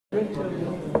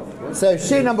So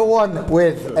Shiur number one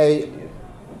with a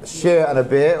Shiur and a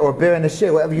beer, or a beer and a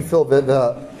Shiur, whatever you feel.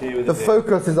 The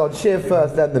focus is on Shiur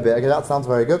first, then the beer. Okay, that sounds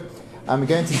very good. And we're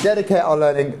going to dedicate our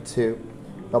learning to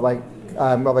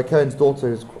Rabbi Cohen's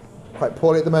daughter, who's quite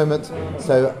poorly at the moment.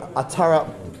 So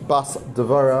Atara Bas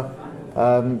Devora,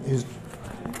 who's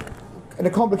in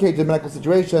a complicated medical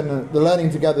situation. And the learning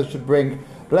together should bring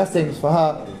blessings for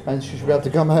her, and she should be able to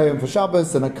come home for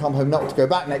Shabbos and come home not to go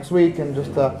back next week, and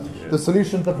just the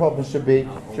solution to the problem should be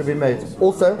made.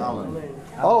 Also,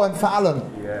 and for Alan,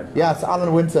 yes,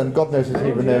 Alan Winton, God knows his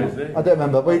Hebrew name. I don't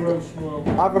remember.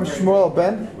 Avram Shmuel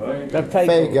Ben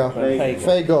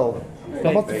Fagel.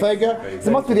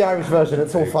 It must be the Irish version.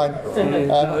 It's all fine.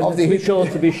 Obviously,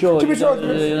 to be sure.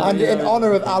 And in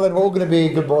honour of Alan, we're all going to be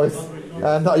good boys.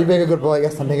 No, you're being a good boy.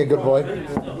 Yes, I'm being a good boy.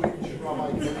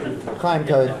 Chaim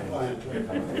Cohen.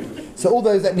 So all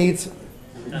those that need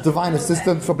divine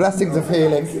assistance for blessings of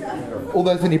healing, all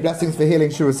those who need blessings for healing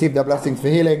should receive their blessings for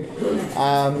healing.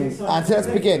 And so let's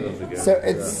begin. So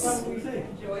it's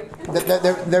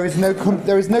there is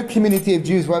no community of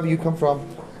Jews wherever you come from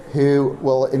who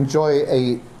will enjoy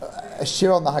a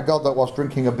Shiur on the Haggadah whilst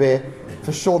drinking a beer.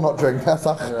 For sure, not during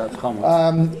Pesach.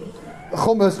 Hummus,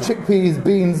 chickpeas,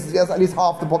 beans. Yes, at least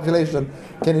half the population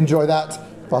can enjoy that.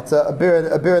 But a beer in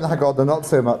the Haggadah, not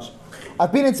so much.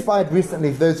 I've been inspired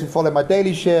recently, for those who follow my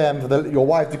daily Shiur, and for your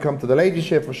wife to come to the lady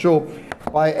Shiur for sure,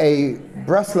 by a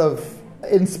Breslov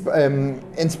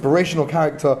inspirational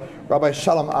character, Rabbi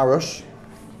Shalom Arush.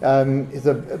 He's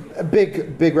a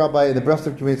big rabbi in the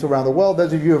Breslov community around the world.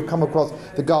 Those of you who have come across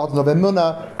the Garden of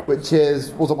Emunah, which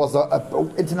was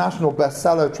an international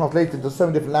bestseller, translated into so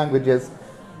many different languages,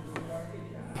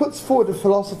 puts forward a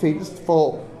philosophy just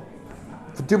for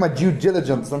do my due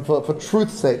diligence and for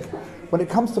truth's sake. When it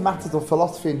comes to matters of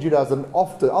philosophy in Judaism,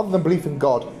 often, other than belief in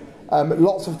God,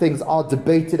 lots of things are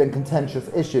debated and contentious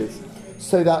issues.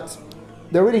 So that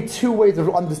there are really two ways of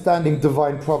understanding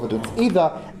divine providence.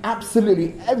 Either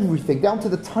absolutely everything, down to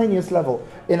the tiniest level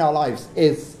in our lives,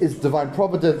 is divine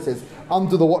providence, is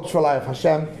under the watchful eye of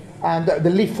Hashem, and the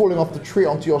leaf falling off the tree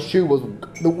onto your shoe was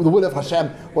the will of Hashem,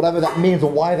 whatever that means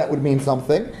or why that would mean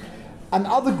something.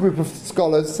 Another group of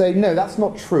scholars say, no, that's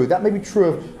not true. That may be true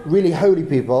of really holy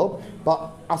people,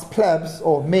 but us plebs,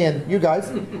 or me and you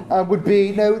guys, would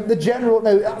be, the general,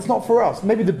 that's not for us.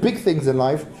 Maybe the big things in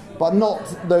life, but not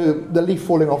the leaf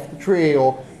falling off the tree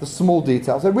or the small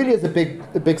details. So it really is a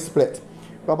big split.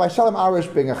 Rabbi Shalom Arush,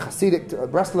 being a Hasidic,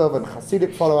 Breslov and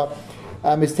Hasidic follower,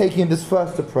 is taking this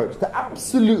first approach, that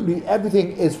absolutely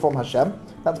everything is from Hashem.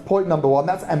 That's point number one.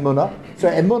 That's Emunah. So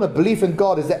Emunah, belief in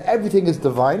God, is that everything is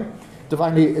divinely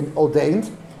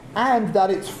ordained, and that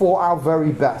it's for our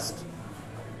very best.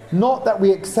 Not that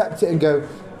we accept it and go,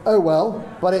 oh well,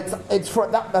 but it's for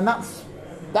that, and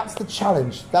that's the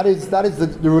challenge. That is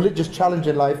the religious challenge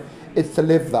in life, is to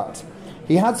live that.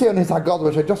 He has here on his Haggadah,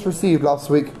 which I just received last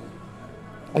week,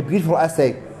 a beautiful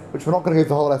essay, which we're not going to go through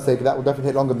the whole essay, because that will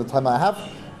definitely take longer than the time I have,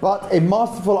 but a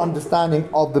masterful understanding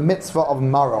of the mitzvah of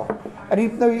maror. And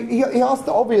he asked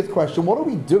the obvious question, what are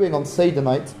we doing on Seder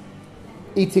night,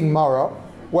 eating maror,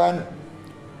 when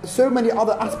so many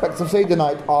other aspects of Seder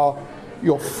night are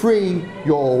you're free,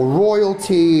 you're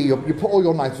royalty, you put all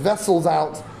your nice vessels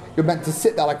out, you're meant to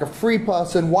sit there like a free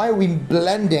person. Why are we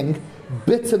blending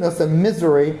bitterness and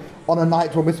misery on a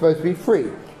night when we're supposed to be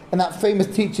free? And that famous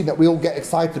teaching that we all get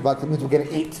excited about, because it means we're going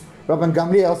to eat. Rabbi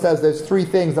Gamliel says there's three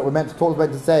things that we're meant to talk,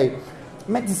 meant to say,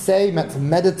 meant to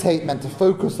meditate, meant to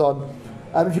focus on.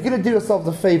 If you're going to do yourselves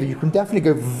a favor, you can definitely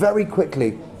go very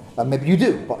quickly. Maybe you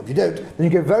do, but if you don't, then you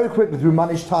go very quickly through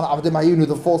Manish Tana, Avdim Hayinu,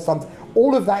 the four sons.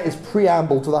 All of that is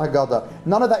preamble to the Haggadah.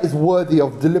 None of that is worthy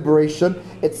of deliberation.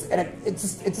 It's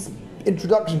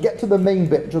introduction. Get to the main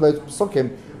bit, which are those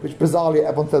psukim, which bizarrely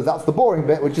everyone says that's the boring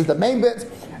bit, which is the main bit,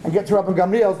 and get to Rabbi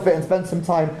Gamliel's bit and spend some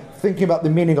time thinking about the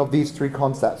meaning of these three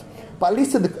concepts. But at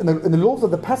least in the laws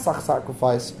of the Pesach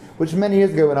sacrifice, which many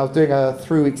years ago when I was doing a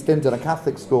 3-week stint in a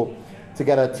Catholic school, to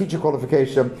get a teacher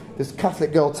qualification, this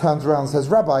Catholic girl turns around and says,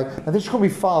 Rabbi, and then she called me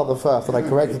father first, and I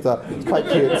corrected her. It's quite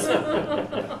cute.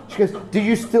 She goes, do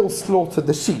you still slaughter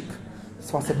the sheep?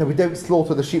 So I said, no, we don't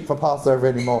slaughter the sheep for Passover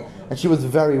anymore. And she was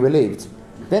very relieved.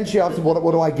 Then she asked me,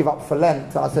 what do I give up for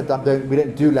Lent? And I said, we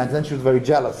don't do Lent. And then she was very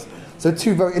jealous. So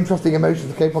two very interesting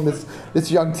emotions came from this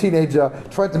young teenager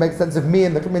trying to make sense of me.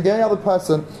 The only other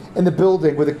person in the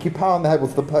building with a kippah on the head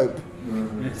was the Pope.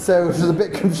 So she was a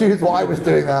bit confused why I was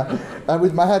doing that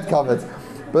with my head covered.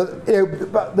 But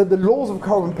the laws of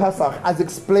Korban Pesach, as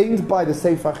explained by the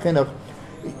Sefer Chinuch,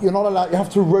 you're not allowed. You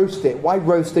have to roast it. Why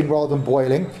roasting rather than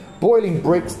boiling? Boiling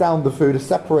breaks down the food,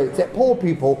 separates it. Poor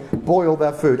people boil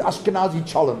their food. Ashkenazi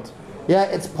cholent. Yeah,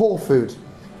 it's poor food.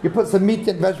 You put some meat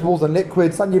and vegetables and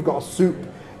liquids, and you've got a soup.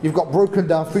 You've got broken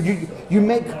down food.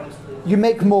 You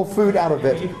make more food out of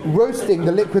it. Roasting,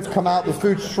 the liquids come out, the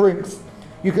food shrinks.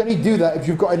 You can only do that if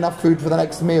you've got enough food for the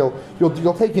next meal.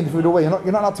 You're taking the food away.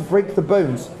 You're not allowed to break the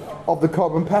bones of the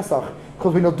Korban Pesach,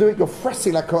 because when you're doing it, you're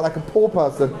freshly like a poor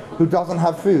person who doesn't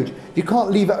have food. You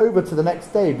can't leave it over to the next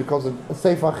day because of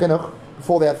Sefer Chinuch,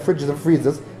 before they had fridges and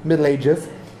freezers, Middle Ages.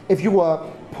 If you were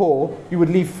poor, you would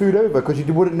leave food over because you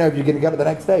wouldn't know if you're going to get it the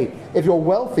next day. If you're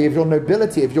wealthy, if you're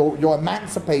nobility, if you're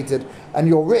emancipated and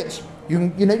you're rich, you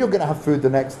know you're going to have food the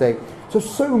next day.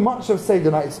 So much of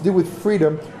Seder night is to do with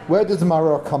freedom. Where does the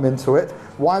maror come into it?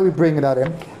 Why are we bringing that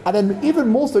in? And then even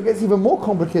more so, it gets even more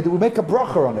complicated. We make a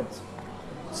bracha on it.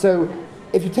 So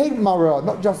if you take maror,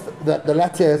 not just the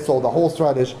lettuce or the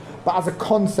horseradish, but as a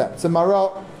concept, so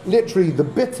maror, literally the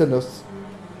bitterness,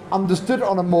 understood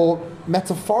on a more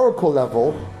metaphorical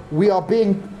level,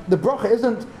 the bracha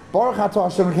isn't Baruch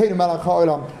Atah Hashem Elokeinu melech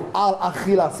haolam al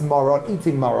achilas maror,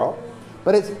 eating maror,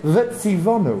 but it's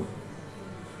vetzivanu.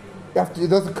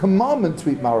 There's a commandment to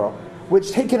eat maror,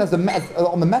 which taken as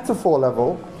on the metaphor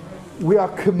level, we are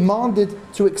commanded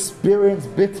to experience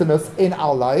bitterness in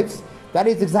our lives. That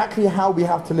is exactly how we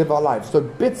have to live our lives. So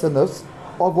bitterness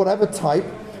of whatever type,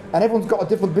 and everyone's got a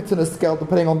different bitterness scale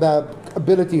depending on their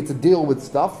ability to deal with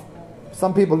stuff.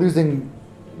 Some people losing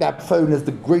their phone is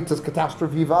the greatest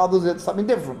catastrophe, for others it's something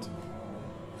different.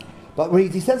 But when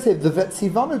he says here, the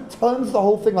Vetzivanu turns the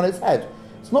whole thing on its head.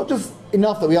 It's not just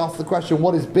enough that we ask the question,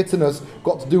 what is bitterness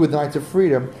got to do with the night of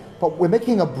freedom? But we're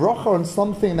making a bracha on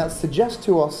something that suggests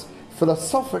to us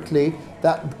philosophically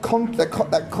that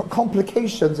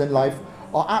complications in life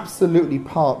are absolutely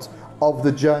part of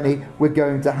the journey we're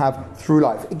going to have through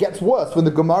life. It gets worse when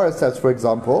the Gemara says, for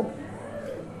example,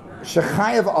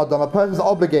 Shechayev Adam, a person is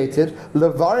obligated,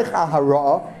 levarich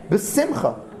ahara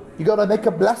b'simcha. You got to make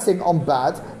a blessing on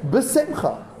bad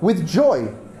b'simcha, with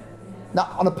joy.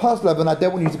 Now, on a personal level, and I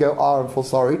don't want you to go, and feel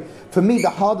sorry. For me, the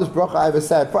hardest bracha I ever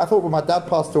said, I thought when my dad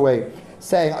passed away,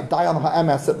 saying Dayan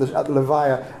ha'emes at the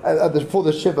Levaya, before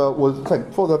the Shiva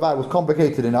before the Levaya was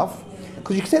complicated enough.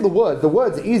 Because you can say the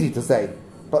words are easy to say,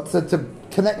 but to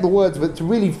connect the words with, to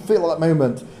really feel at that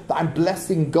moment that I'm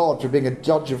blessing God for being a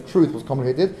judge of truth was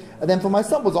complicated. And then for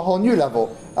myself was a whole new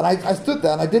level. And I stood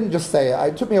there and I didn't just say it.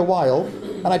 It took me a while,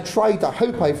 and I tried. I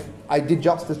hope I did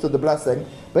justice to the blessing.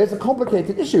 But it's a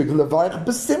complicated issue. To levarich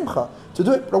b'simcha, to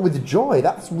do it with joy.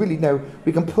 That's really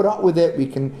we can put up with it. We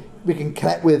can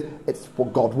connect with it's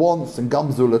what God wants and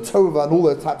gamzu l'tova and all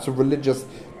those types of religious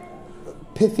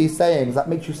pithy sayings that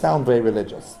makes you sound very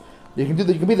religious. You can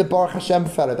be the Baruch Hashem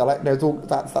fellow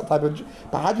that's that type of.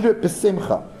 But how do you do it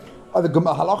b'simcha? The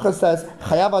halacha says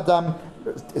chayav adam.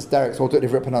 It's Derek, so I'll do a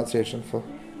different pronunciation for.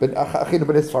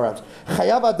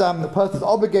 Chayav adam, the person is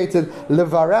obligated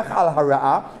levarech al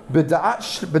hara'ah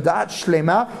b'da'at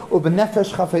shlema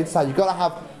u'b'nefesh chafetzah. You've got to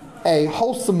have a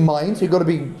wholesome mind. So you've got to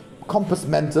be compos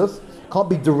mentis. Can't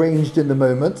be deranged in the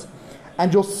moment.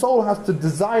 And your soul has to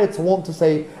desire to want to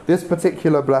say this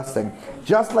particular blessing.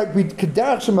 Just like we do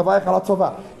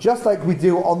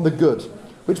on the good.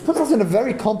 Which puts us in a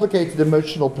very complicated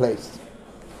emotional place.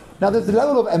 Now there's a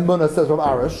level of emunah, says Rav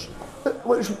Arush,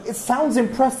 which it sounds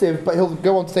impressive, but he'll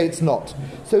go on to say it's not.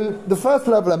 So the first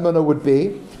level of emunah would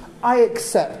be, I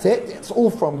accept it, it's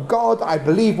all from God, I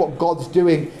believe what God's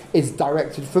doing is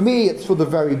directed for me, it's for the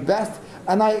very best,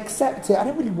 and I accept it. I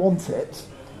don't really want it,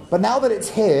 but now that it's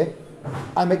here,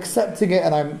 I'm accepting it,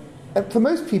 and for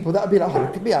most people that would be like, oh,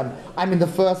 look at me, I'm in the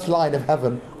first line of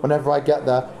heaven whenever I get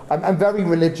there. I'm very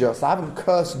religious, I haven't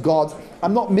cursed God.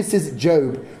 I'm not Mrs.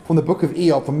 Job from the book of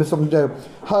Eob, from Mrs. Job.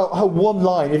 Her one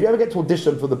line, if you ever get to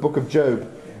audition for the book of Job,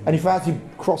 and you fancy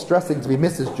cross-dressing to be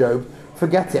Mrs. Job,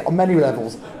 forget it, on many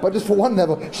levels. But just for one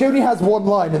level, she only has one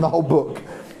line in the whole book.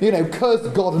 Curse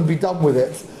God and be done with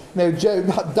it. Job,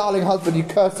 darling husband, you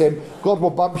curse him, God will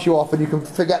bump you off and you can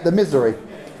forget the misery.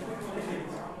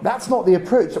 That's not the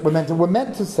approach that we're meant to. We're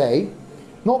meant to say,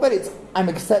 not that it's, I'm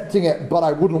accepting it, but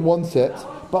I wouldn't want it,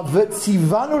 but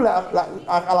maror.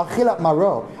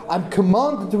 I'm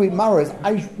commanded to eat maror.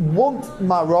 I want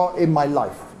maror in my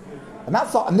life. And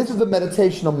this is the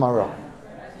meditation on maror.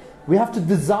 We have to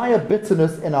desire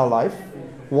bitterness in our life.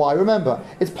 Why? Remember,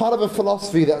 it's part of a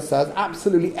philosophy that says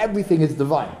absolutely everything is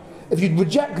divine. If you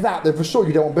reject that, then for sure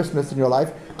you don't want bitterness in your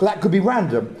life, because that could be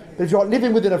random. But if you're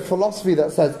living within a philosophy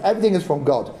that says everything is from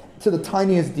God, to the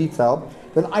tiniest detail,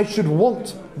 then I should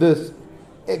want this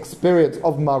experience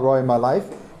of maror in my life,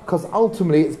 because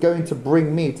ultimately it's going to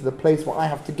bring me to the place where I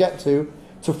have to get to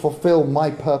fulfill my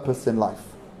purpose in life.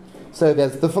 So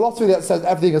there's the philosophy that says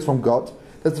everything is from God.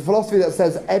 There's a philosophy that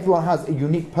says everyone has a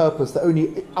unique purpose that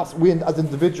only us, we as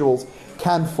individuals,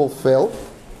 can fulfill.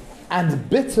 And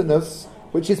bitterness,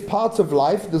 which is part of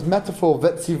life, there's metaphor,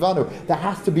 vetzivanu, there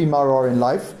has to be maror in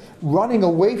life. Running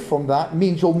away from that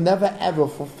means you'll never ever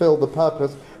fulfill the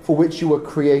purpose for which you were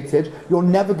created. You're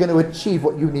never going to achieve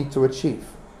what you need to achieve.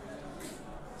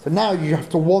 So now you have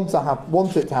to want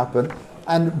it to happen,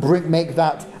 and make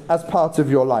that as part of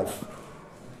your life.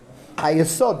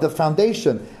 Hayesod, the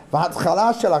foundation,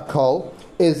 v'hatchala shel hakol,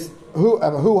 is hu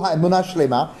ha'emunah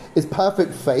shlema, is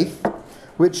perfect faith,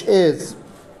 which is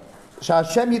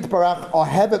Sh'Hashem yitbarach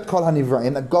ohev et kol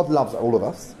hanivraim, that God loves all of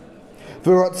us.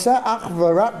 V'rotzeh ach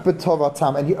v'rak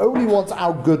b'tovatam, and He only wants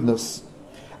our goodness.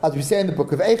 As we say in the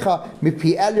book of Eicha,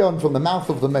 mipi elyon, from the mouth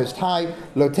of the Most High,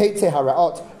 lo teitze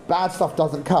haraot, bad stuff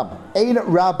doesn't come. Ein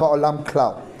ra ba'olam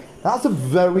klal. That's a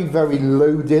very, very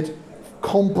loaded,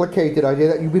 complicated idea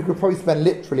that we could probably spend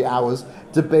literally hours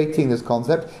debating this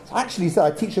concept. It's actually said,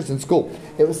 I teach this in school.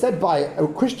 It was said by a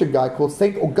Christian guy called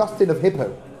Saint Augustine of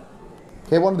Hippo.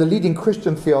 Okay, one of the leading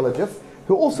Christian theologians,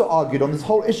 who also argued on this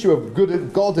whole issue of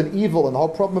good, God and evil and the whole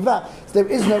problem of that. So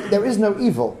there is no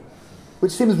evil,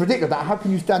 which seems ridiculous. How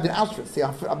can you stand in Auschwitz, see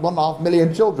 1.5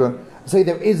 million children, and say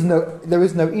there is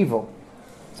no evil?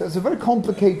 So it's a very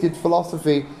complicated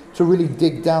philosophy to really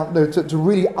dig down, to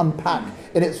really unpack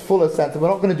in its fuller sense, and we're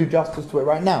not going to do justice to it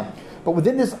right now. But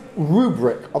within this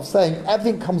rubric of saying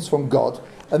everything comes from God,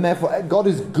 and therefore God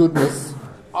is goodness,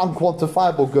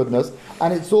 unquantifiable goodness,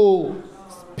 and it's all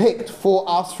picked for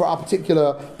us for our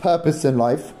particular purpose in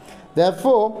life.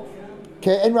 Therefore, if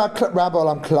you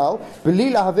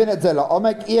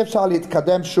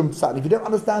don't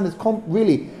understand this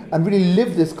really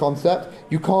live this concept,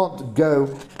 you can't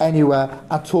go anywhere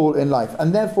at all in life.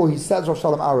 And therefore he says, Rosh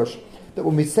Shalom Arush, that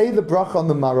when we say the bracha on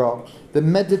the maror, the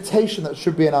meditation that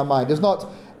should be in our mind is not,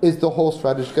 is the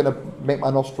horseradish going to make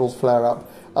my nostrils flare up?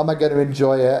 Am I going to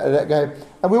enjoy it?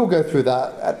 And we all go through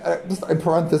that. Just in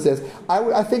parenthesis,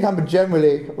 I think I'm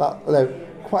generally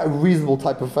quite a reasonable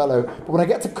type of fellow, but when I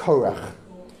get to Korach,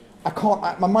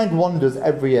 my mind wanders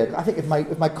every year. I think if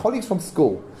my colleagues from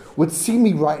school would see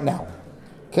me right now,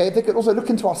 okay, if they could also look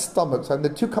into our stomachs, and the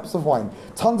 2 cups of wine,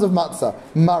 tons of matzah,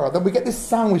 maror, then we get this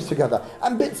sandwich together,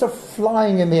 and bits are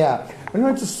flying in the air. And we're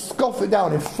going to scoff it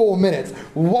down in 4 minutes,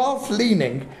 whilst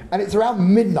leaning, and it's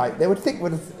around midnight. They would think,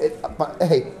 but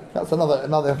hey, that's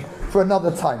another for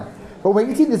another time. But when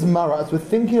you're eating this maror, as we're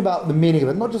thinking about the meaning of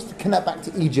it, not just to connect back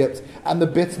to Egypt and the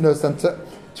bitterness, and to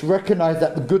recognize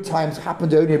that the good times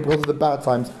happened only because of the bad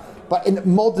times, but in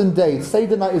modern days,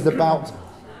 Seder night is about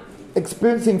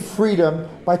experiencing freedom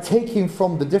by taking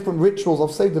from the different rituals of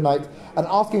Seder night and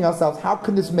asking ourselves, how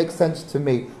can this make sense to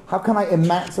me? How can I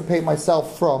emancipate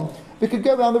myself from? We could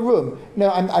go around the room.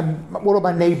 What do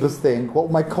my neighbours think? What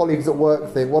do my colleagues at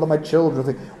work think? What do my children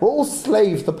think? We're all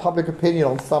slaves to public opinion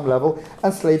on some level,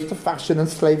 and slaves to fashion, and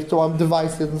slaves to our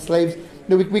devices, and slaves.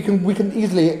 We can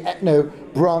easily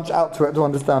branch out to it to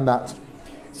understand that.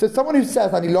 So someone who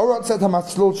says, I don't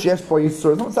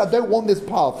want this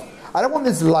path, I don't want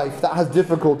this life that has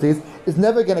difficulties, is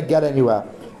never going to get anywhere.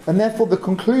 And therefore the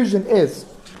conclusion is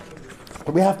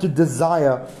that we have to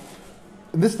desire,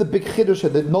 and this is the big chiddush,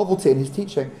 the novelty in his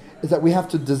teaching, is that we have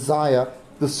to desire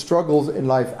the struggles in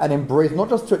life and embrace, not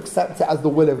just to accept it as the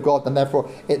will of God and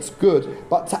therefore it's good,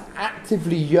 but to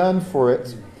actively yearn for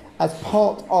it as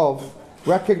part of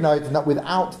recognizing that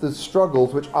without the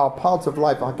struggles, which are part of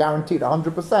life, are guaranteed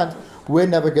 100%, we're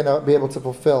never going to be able to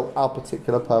fulfill our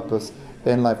particular purpose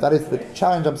in life. That is the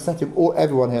challenge I'm setting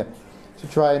everyone here, to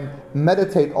try and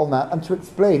meditate on that and to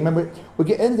explain. Remember, we're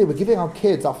giving our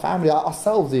kids, our family,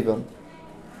 ourselves even,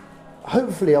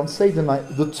 hopefully on Seder night,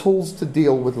 the tools to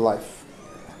deal with life.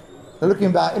 And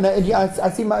looking back, I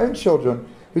see my own children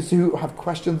who have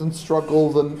questions and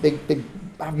struggles, and they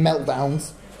have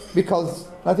meltdowns because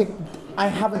I think I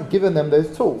haven't given them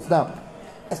those tools. Now,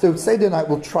 so Seder night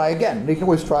we'll try again. We can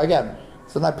always try again.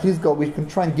 So now, please God, we can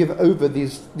try and give over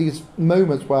these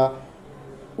moments where,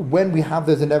 when we have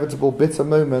those inevitable bitter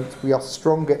moments, we are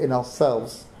stronger in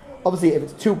ourselves. Obviously, if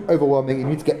it's too overwhelming, you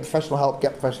need to get professional help,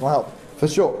 for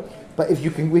sure. But if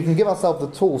we can give ourselves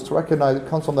the tools to recognize it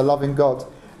comes from the loving God,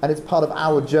 and it's part of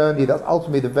our journey that's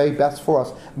ultimately the very best for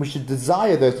us. And we should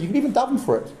desire those. You can even daven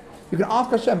for it. You can ask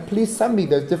Hashem, please send me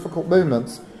those difficult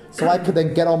moments so I could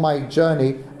then get on my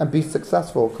journey and be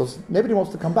successful, because nobody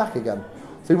wants to come back again.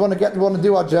 So we want to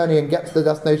do our journey and get to the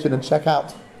destination and check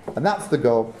out And that's the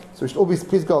goal. So we should all be,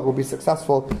 please God, we'll be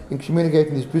successful in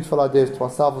communicating these beautiful ideas to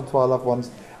ourselves and to our loved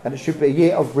ones. And it should be a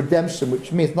year of redemption,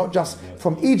 which means not just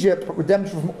from Egypt, but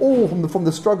redemption from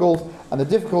the struggles and the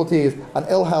difficulties and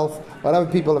ill health that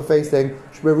other people are facing. It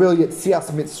should be a real Yetzias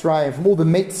Mitzrayim, from all the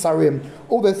Mitzrayim,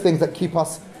 all those things that keep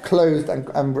us closed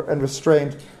and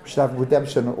restrained. We should have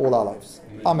redemption in all our lives.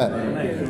 Amen.